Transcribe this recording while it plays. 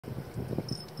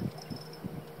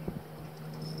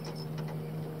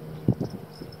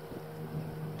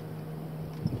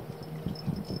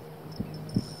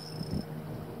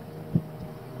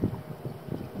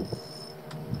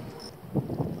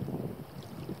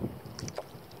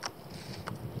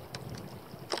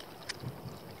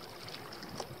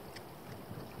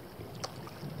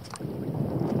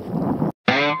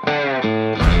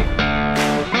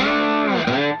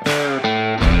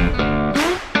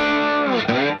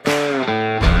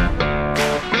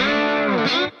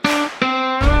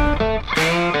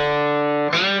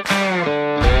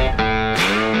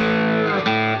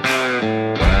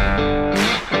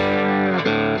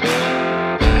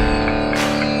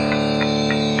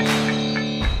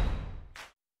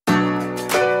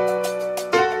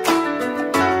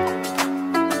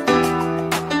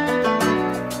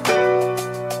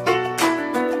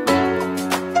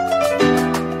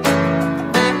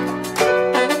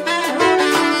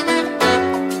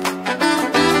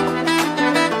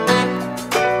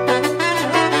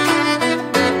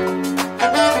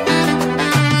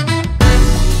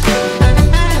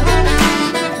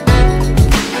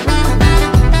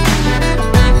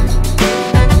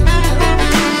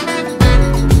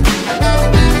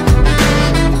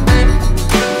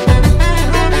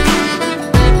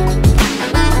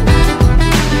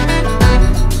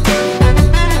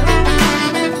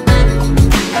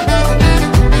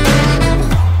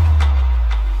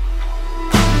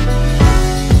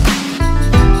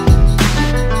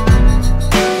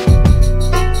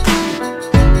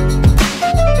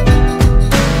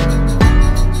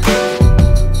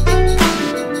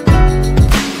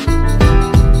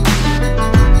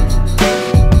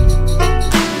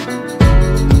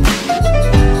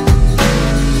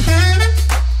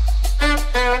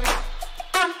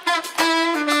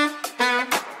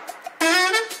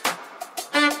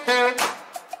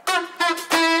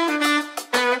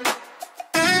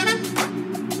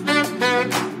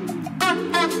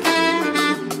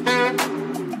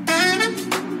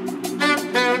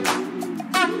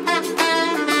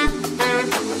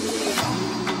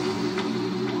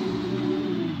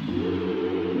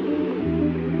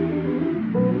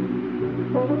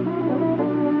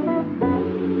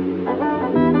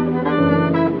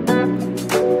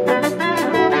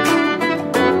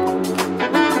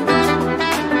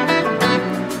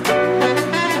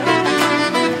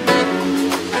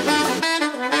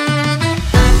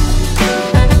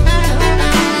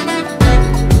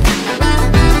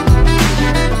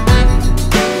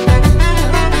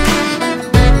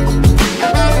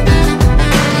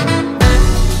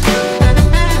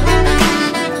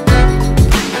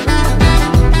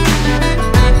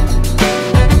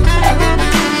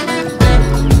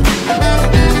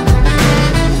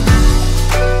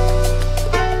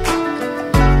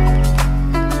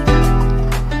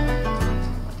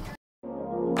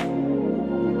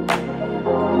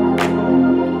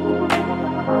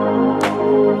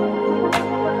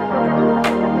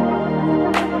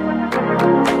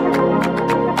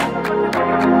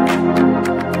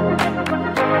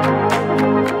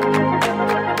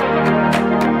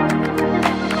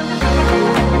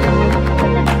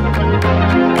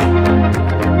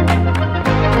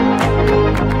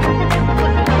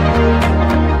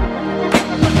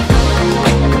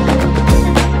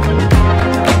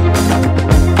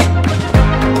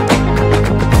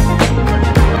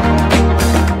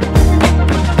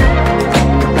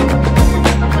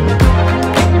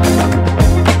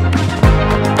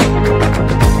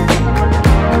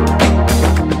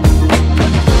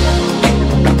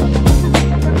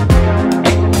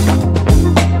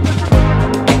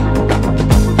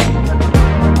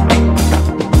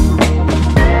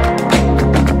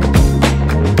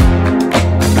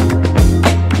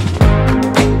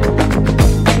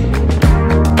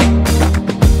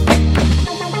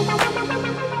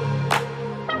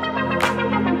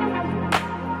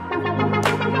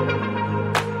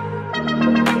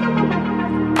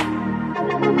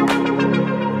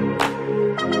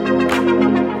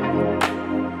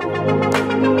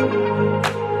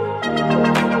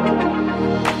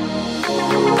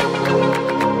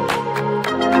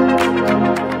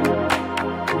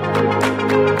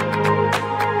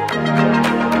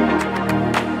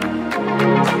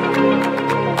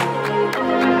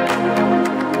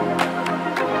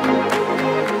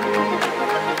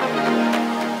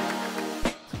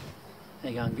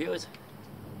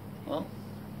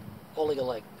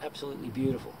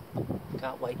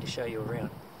wait to show you around.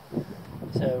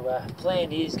 So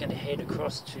plan is going to head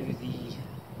across to the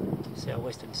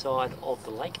southwestern side of the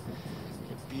lake.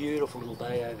 A beautiful little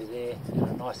bay over there, and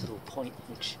a nice little point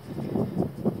which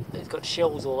it's got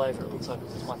shells all over it. It looks like it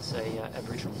was once a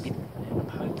Aboriginal bit,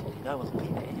 and hopefully no one will be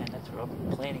there, and that's where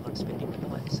I'm planning on spending the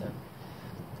night. So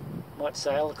might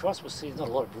sail across. We'll see. There's not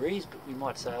a lot of breeze, but we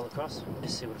might sail across. We'll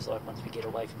just see what it's like once we get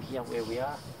away from here, where we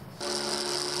are.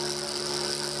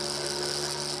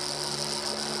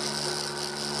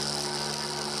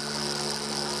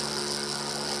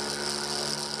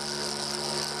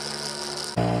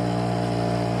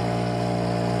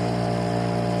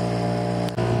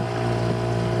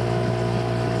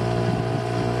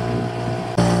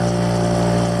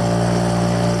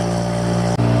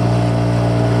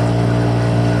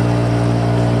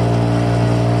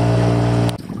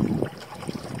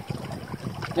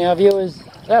 Now viewers,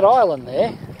 that island there,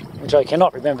 which I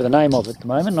cannot remember the name of at the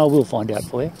moment, and I will find out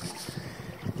for you,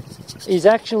 is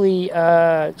actually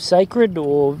sacred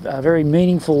or a very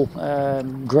meaningful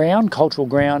ground, cultural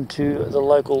ground to the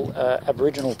local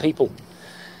Aboriginal people.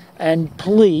 And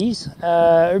please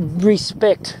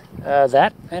respect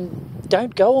that and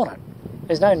don't go on it.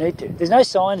 There's no need to. There's no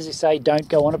signs that say don't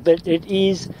go on it, but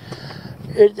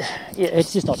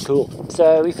it's just not cool.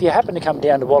 So if you happen to come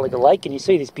down to Wallaga Lake and you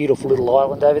see this beautiful little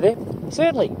island over there,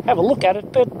 certainly have a look at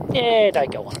it, but yeah,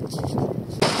 don't go on it.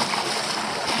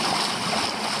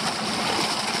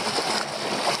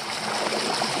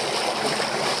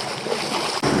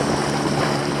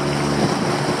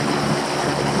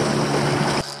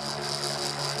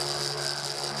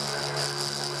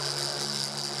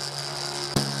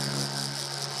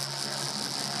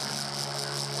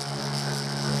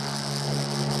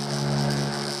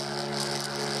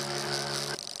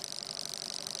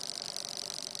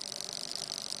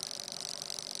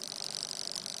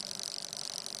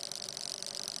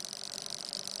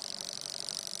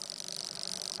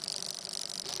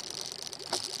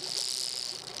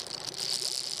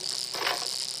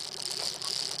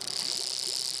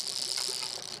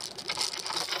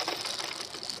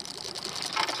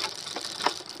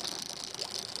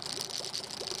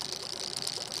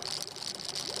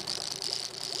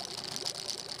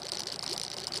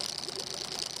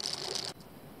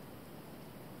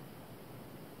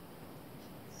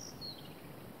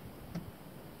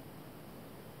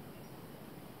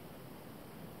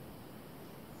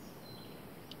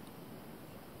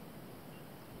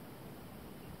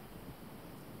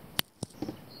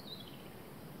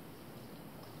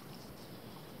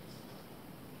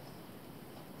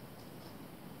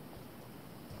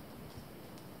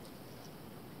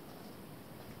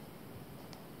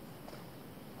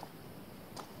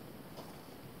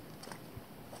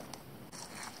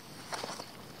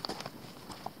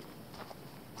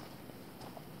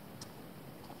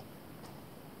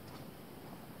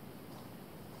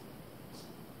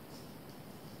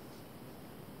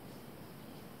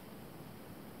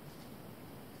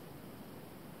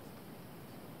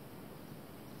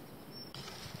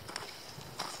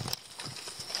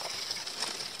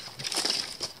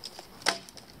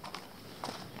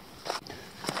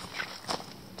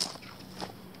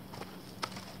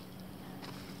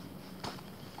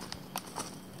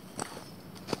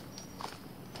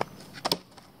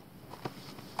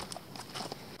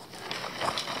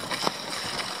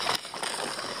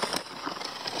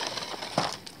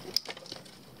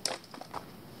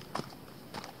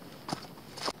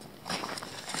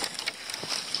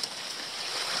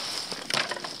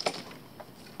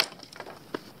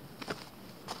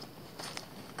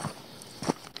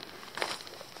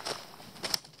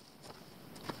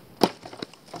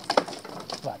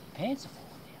 Pants are falling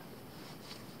down.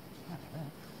 Look at that.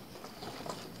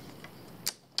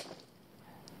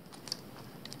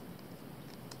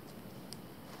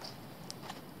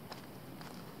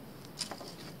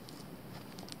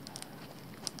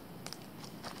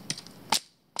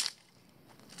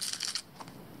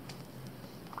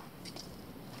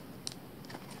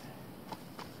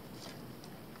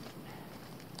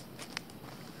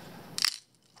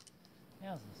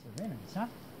 How's the serenity, son?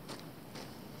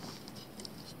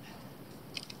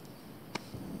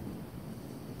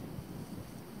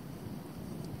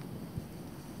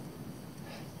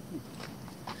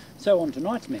 So on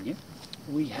tonight's menu,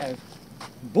 we have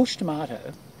bush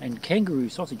tomato and kangaroo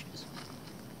sausages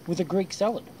with a Greek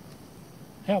salad.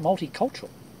 How multicultural.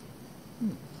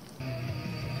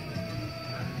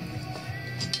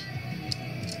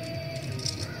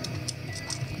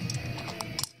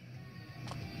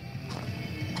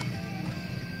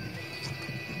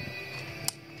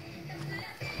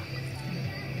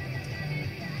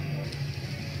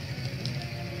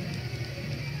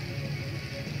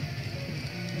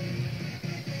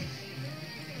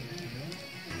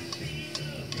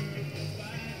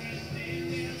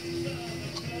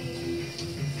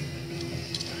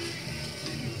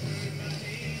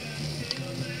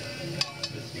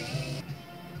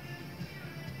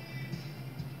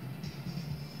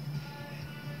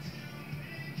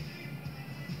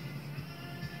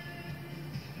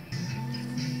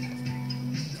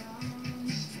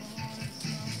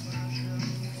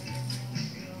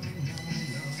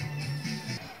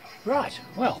 Right,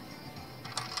 well,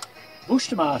 bush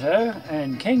tomato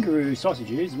and kangaroo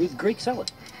sausages with Greek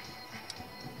salad.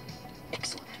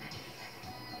 Excellent.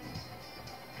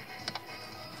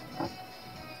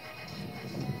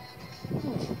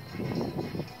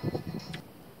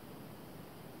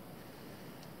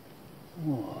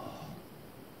 Oh,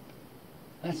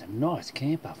 that's a nice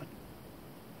camp oven.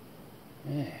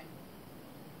 Yeah.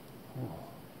 Oh.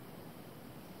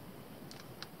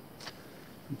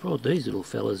 I brought these little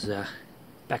fellas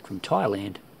back from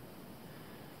Thailand.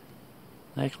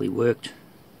 They actually worked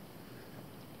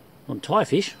on Thai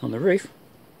fish on the reef.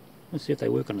 Let's see if they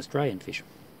work on Australian fish.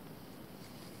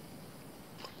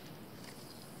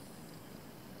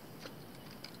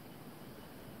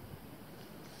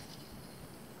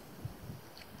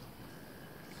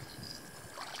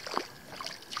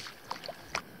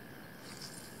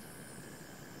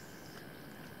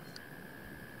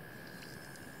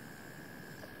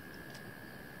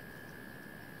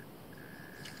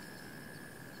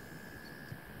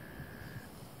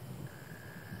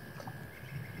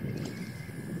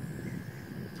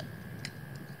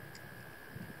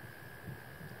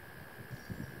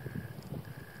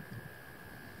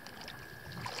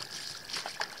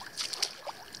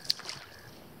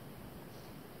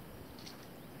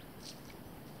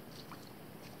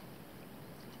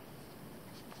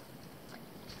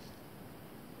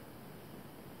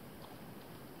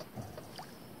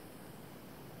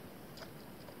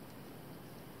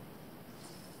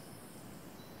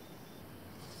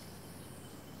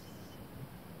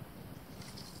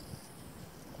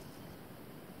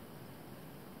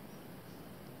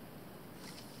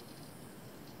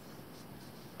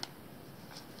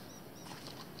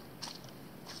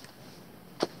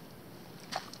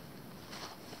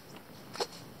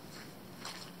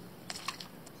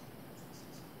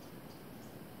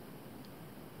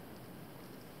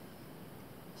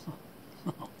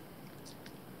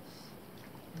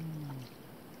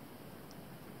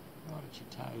 Right at your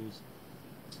toes.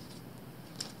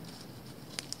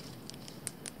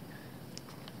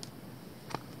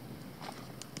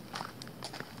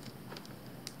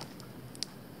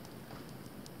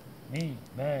 Me,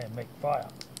 man, make fire.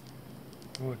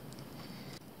 Good.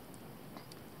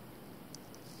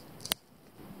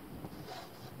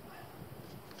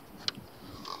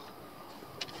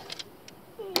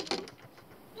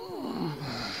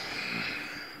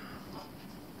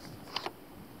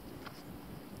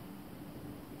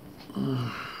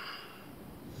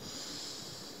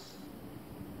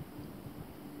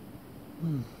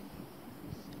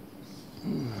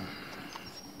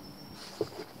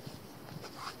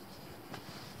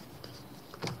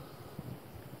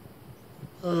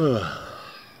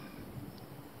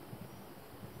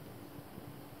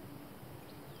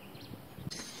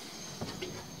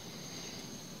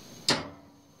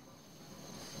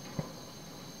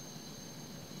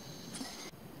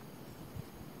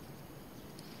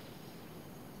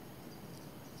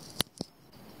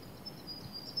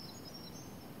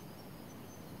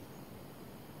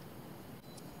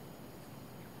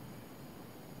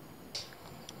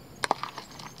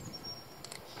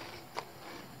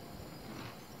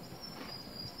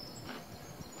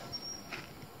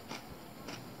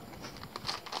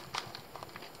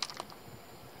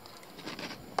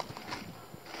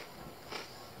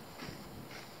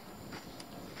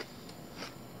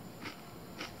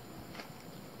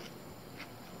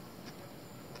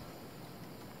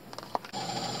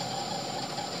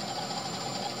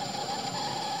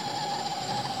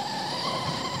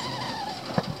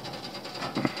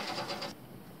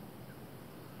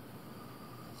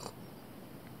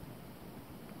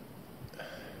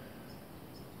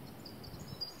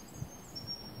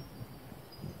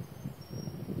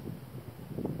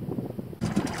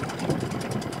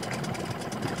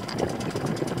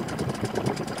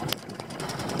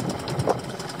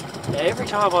 Every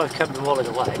time I've come to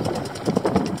Wallaga Lake,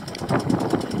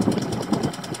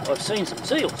 I've seen some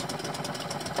seals.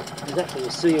 There's actually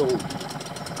a seal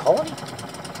colony,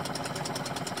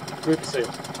 group of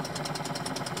seals.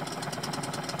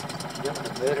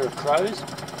 The murder of crows.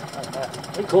 I don't know.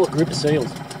 We call it a group of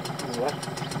seals. Anyway,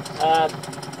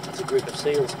 it's a group of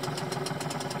seals.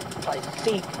 I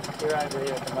think they're over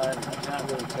there at the moment. I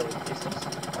can't really tell the distance.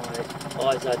 My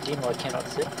eyes are dim. I cannot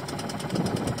see.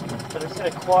 But I'm just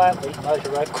going to quietly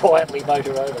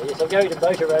motor over. Yes, I'm going to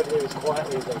motor over there as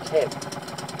quietly as I can.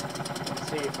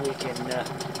 Let's see if we can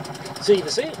see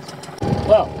the seals.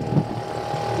 Well,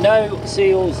 no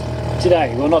seals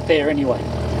today. Well, not there anyway.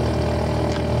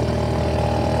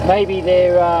 Maybe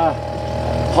they're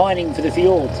pining for the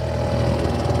fjords.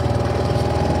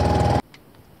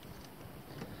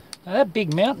 Now that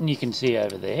big mountain you can see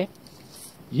over there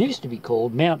used to be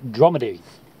called Mount Dromedary.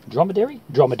 Dromedary?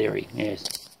 Dromedary,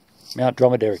 yes. Mount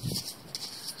Dromedary.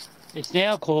 It's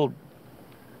now called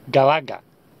Galaga.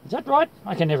 Is that right?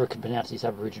 I can never pronounce these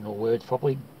Aboriginal words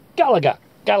properly. Galaga.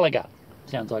 Galaga.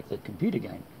 Sounds like the computer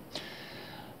game.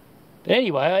 But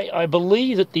anyway, I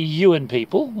believe that the Yuin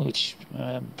people, which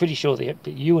I'm pretty sure they're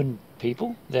the Yuin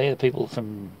people, they're the people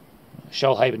from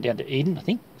Shoalhaven down to Eden, I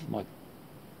think,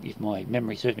 if my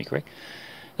memory serves me correct.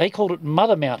 They called it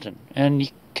Mother Mountain, and you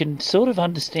can sort of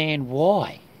understand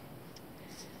why.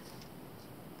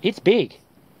 It's big.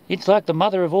 It's like the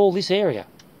mother of all this area.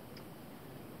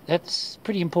 That's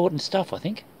pretty important stuff, I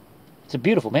think. It's a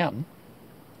beautiful mountain.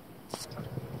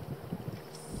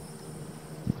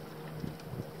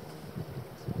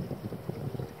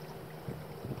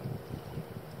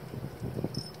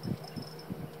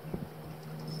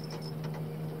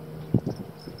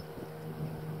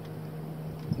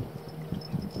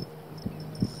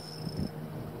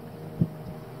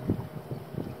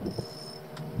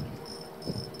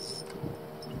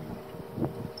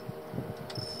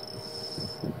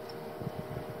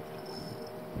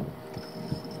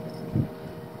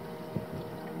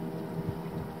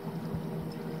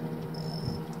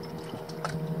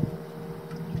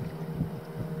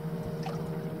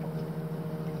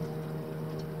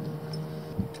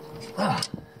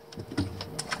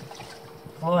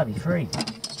 Finally free.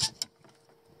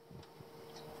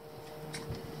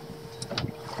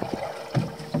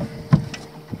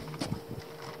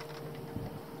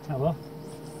 Oh well,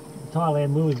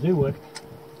 Thailand lures do work.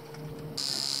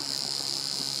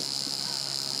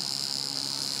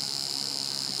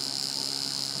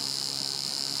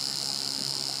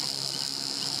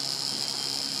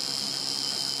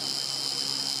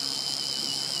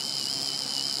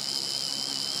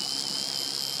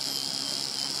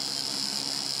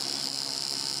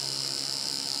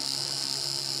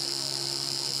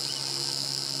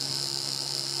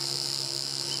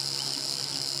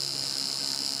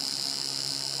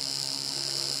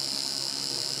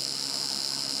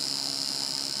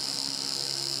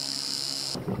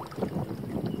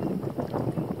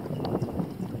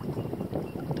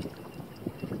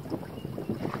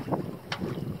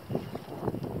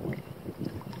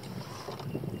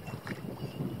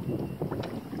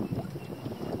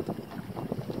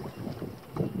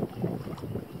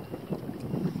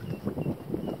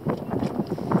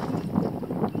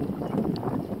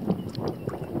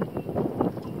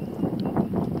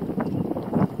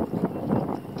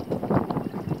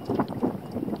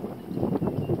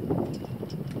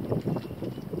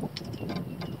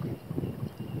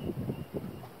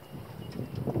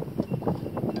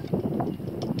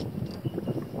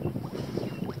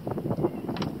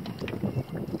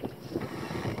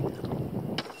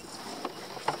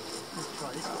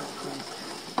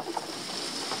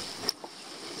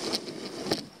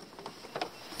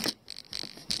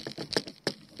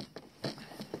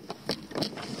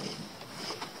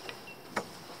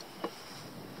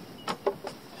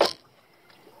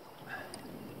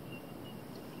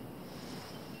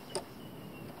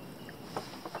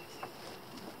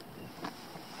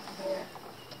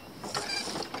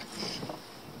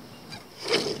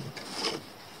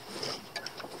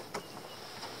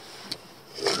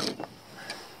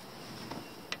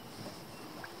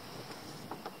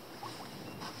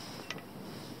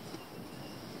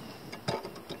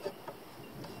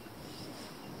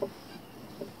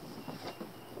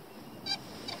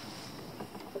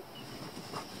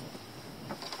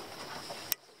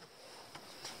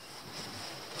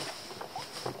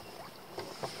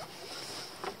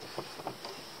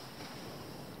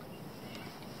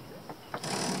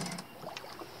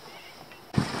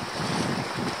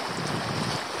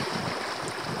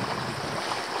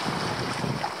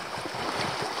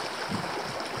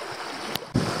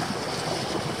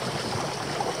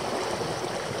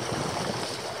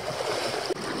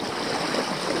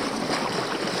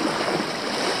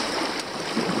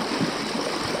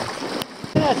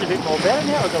 That's a bit more better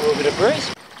now, we've got a little bit of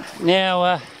breeze.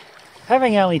 Now,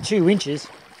 having only 2 inches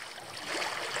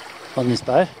on this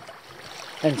boat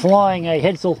and flying a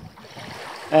headsail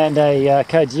and a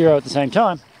Code Zero at the same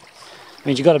time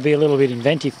means you've got to be a little bit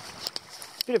inventive.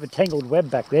 Bit of a tangled web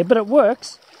back there, but it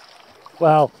works.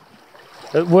 Well,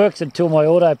 it works until my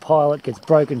autopilot gets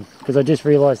broken, because I just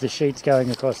realised the sheet's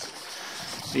going across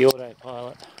the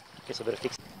autopilot. I guess I better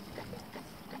fix it.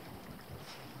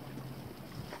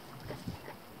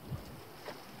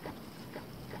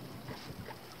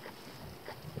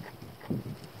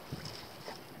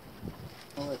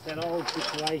 Well, it's that old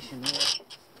situation where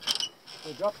if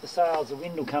I drop the sails, the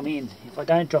wind will come in. If I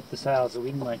don't drop the sails, the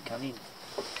wind won't come in.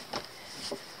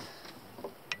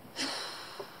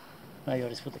 Maybe I'll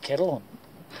just put the kettle on.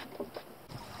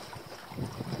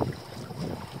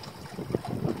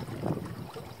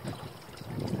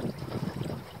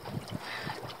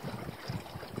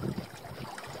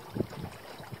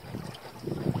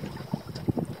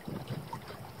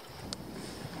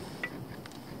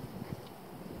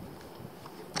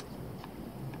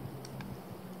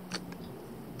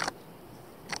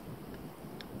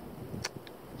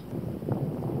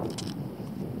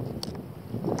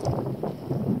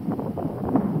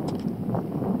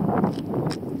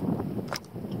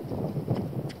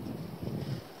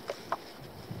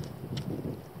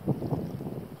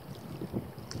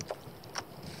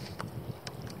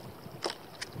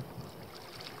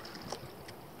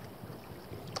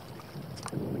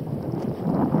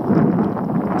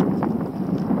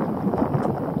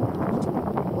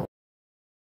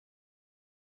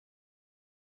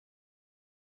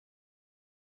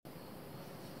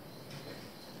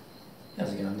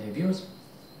 How's it going there, viewers?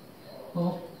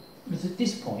 Well, it was at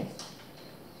this point,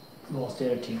 whilst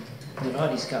editing, that I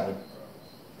discovered,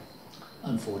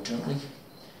 unfortunately,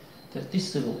 that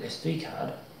this little SD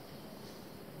card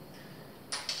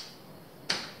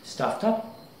stuffed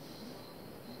up.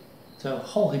 So a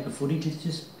whole heap of footage is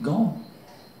just gone.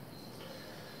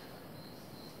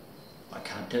 I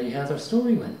can't tell you how the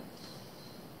story went.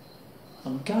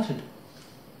 I'm gutted.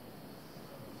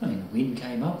 I mean, the wind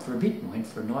came up for a bit and went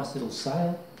for a nice little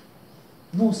sail,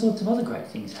 and all sorts of other great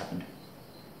things happened.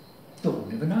 But we'll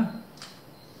never know.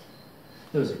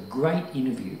 There was a great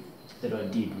interview that I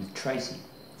did with Tracey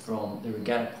from the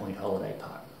Regatta Point holiday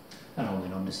park, and I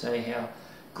went on to say how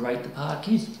great the park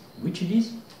is, which it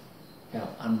is, how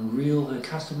unreal her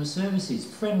customer service is,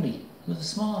 friendly, with a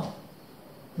smile,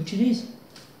 which it is,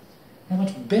 how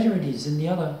much better it is than the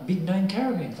other big name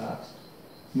caravan parks,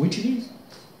 which it is.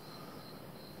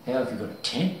 How if you've got a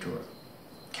tent or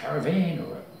a caravan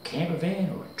or a camper van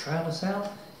or a trailer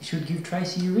sail, you should give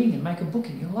Tracey a ring and make a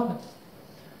booking. You'll love it.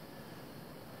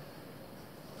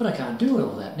 But I can't do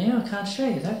all that now. I can't show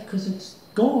you that because it's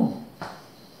gone.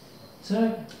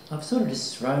 So I've sort of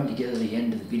just thrown together the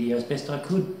end of the video as best I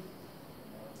could.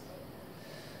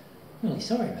 Really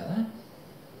sorry about that.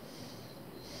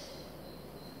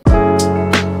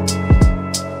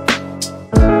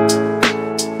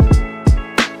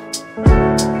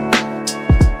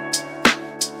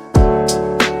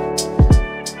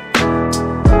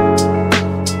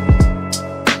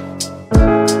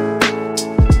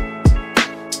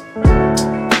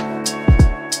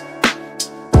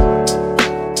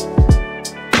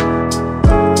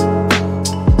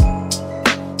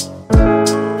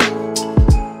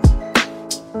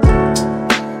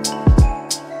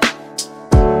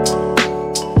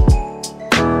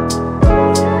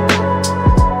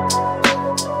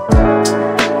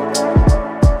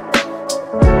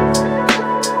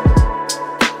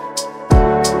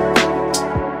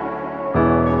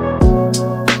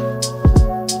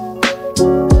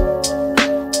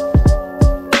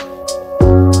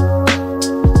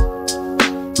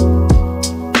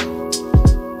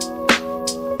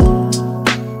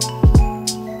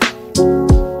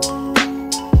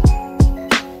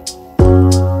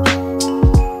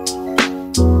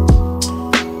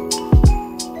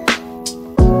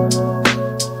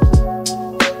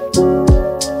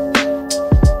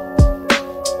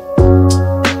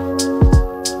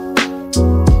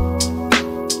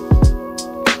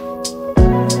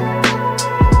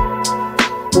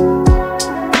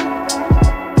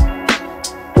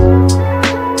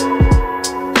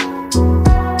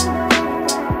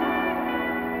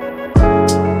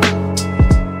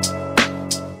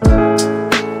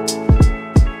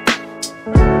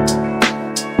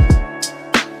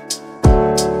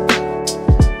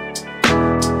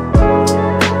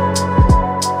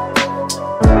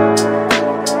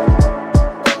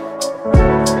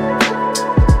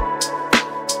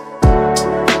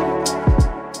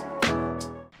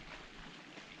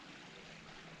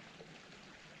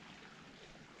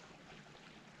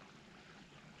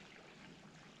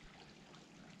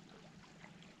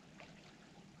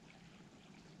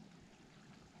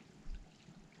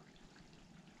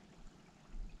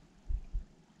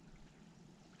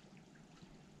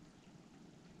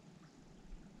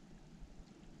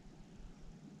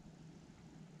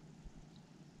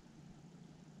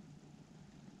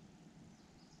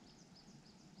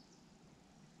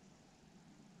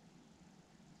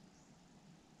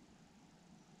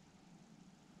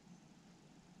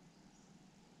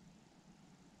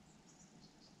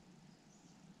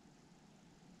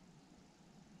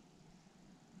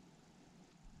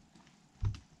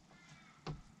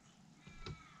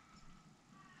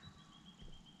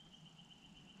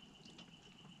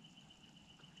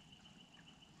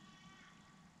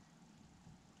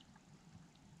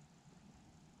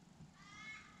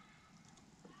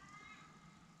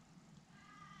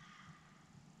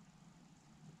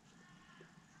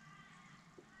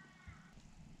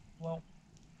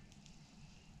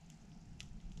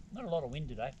 Not a lot of wind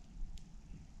today.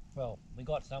 Well, we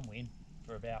got some wind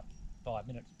for about 5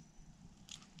 minutes.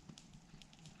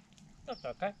 That's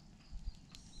okay.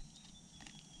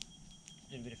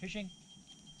 Did a bit of fishing,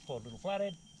 caught a little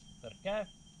flathead, let it go.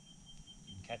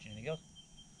 Didn't catch anything else.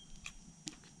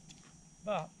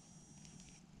 But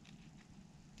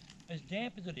as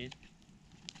damp as it is,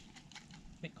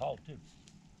 it's a bit cold too.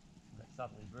 That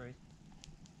southerly breeze.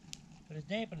 But as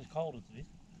damp and as cold as it is,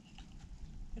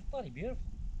 it's bloody beautiful.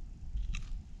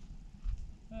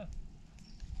 Yeah.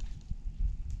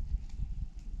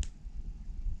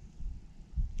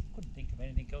 Couldn't think of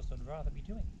anything else I'd rather be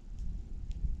doing.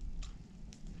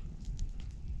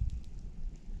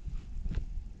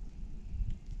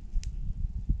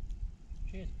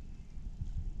 Cheers.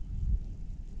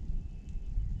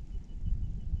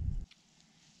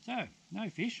 So, no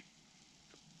fish,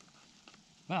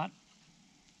 but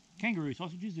kangaroo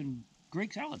sausages and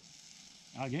Greek salad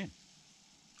again.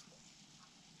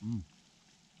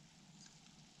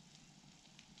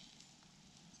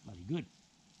 Bloody good.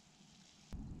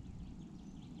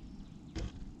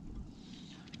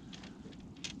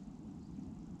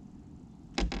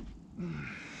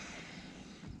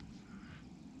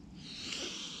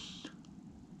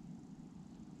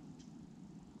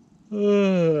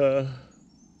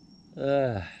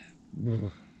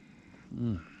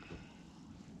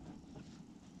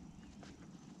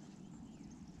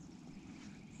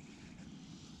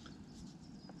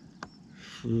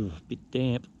 Bit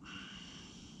damp.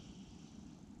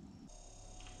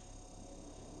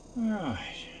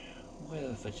 Right,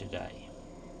 weather for today.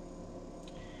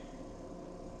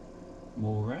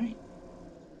 More rain.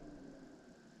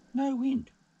 No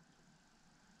wind.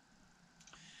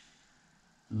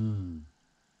 I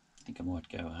think I might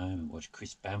go home and watch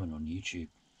Chris Bammon on YouTube.